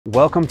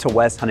Welcome to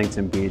West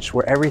Huntington Beach,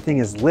 where everything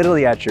is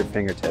literally at your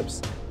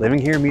fingertips. Living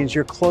here means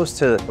you're close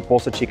to the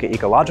Bolsa Chica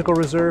Ecological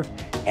Reserve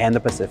and the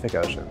Pacific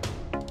Ocean.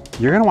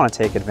 You're going to want to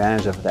take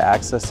advantage of the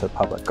access to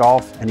public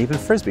golf and even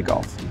frisbee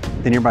golf.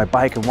 The nearby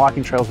bike and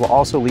walking trails will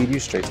also lead you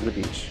straight to the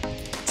beach.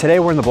 Today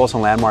we're in the Bolsa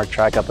Landmark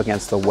track up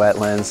against the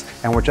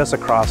wetlands, and we're just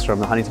across from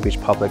the Huntington Beach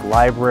Public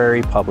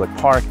Library, Public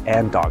Park,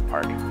 and Dog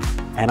Park.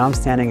 And I'm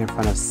standing in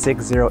front of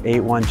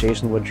 6081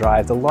 Jasonwood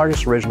Drive, the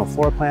largest original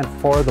floor plan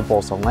for the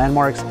Bolsa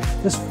Landmarks.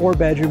 This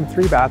 4-bedroom,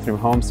 3-bathroom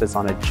home sits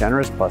on a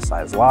generous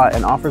plus-size lot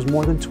and offers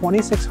more than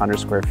 2,600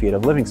 square feet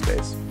of living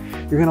space.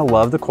 You're gonna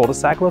love the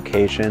cul-de-sac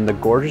location, the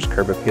gorgeous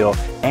curb appeal,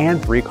 and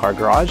 3-car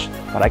garage,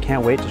 but I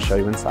can't wait to show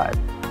you inside.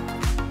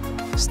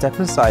 Step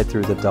inside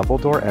through the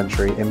double-door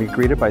entry and be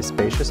greeted by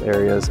spacious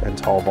areas and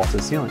tall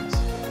vaulted ceilings.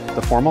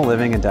 The formal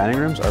living and dining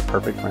rooms are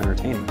perfect for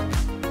entertaining.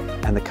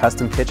 And the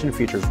custom kitchen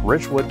features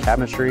rich wood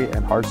cabinetry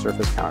and hard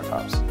surface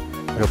countertops.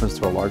 It opens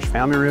to a large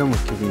family room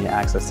with convenient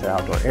access to the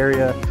outdoor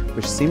area,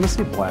 which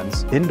seamlessly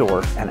blends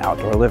indoor and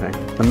outdoor living.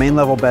 The main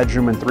level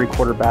bedroom and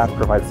 3/4 bath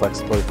provide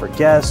flexibility for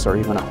guests or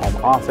even a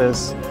home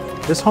office.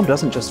 This home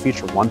doesn't just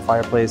feature one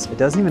fireplace, it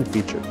doesn't even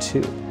feature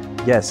 2.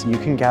 Yes, you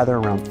can gather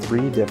around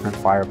 3 different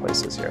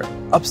fireplaces here.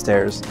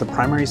 Upstairs, the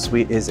primary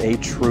suite is a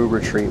true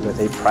retreat with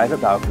a private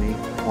balcony,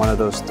 one of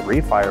those 3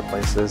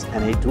 fireplaces,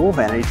 and a dual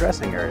vanity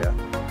dressing area.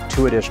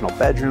 2 additional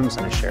bedrooms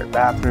and a shared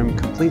bathroom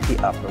complete the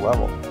upper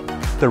level.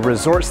 The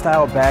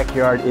resort-style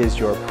backyard is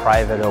your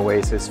private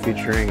oasis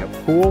featuring a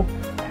pool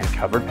and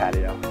covered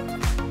patio.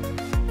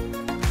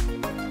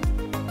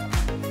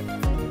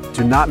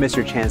 Do not miss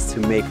your chance to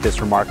make this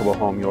remarkable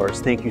home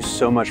yours. Thank you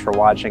so much for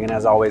watching, and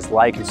as always,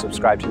 like and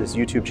subscribe to this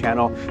YouTube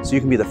channel so you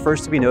can be the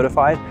first to be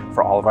notified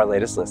for all of our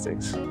latest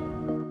listings.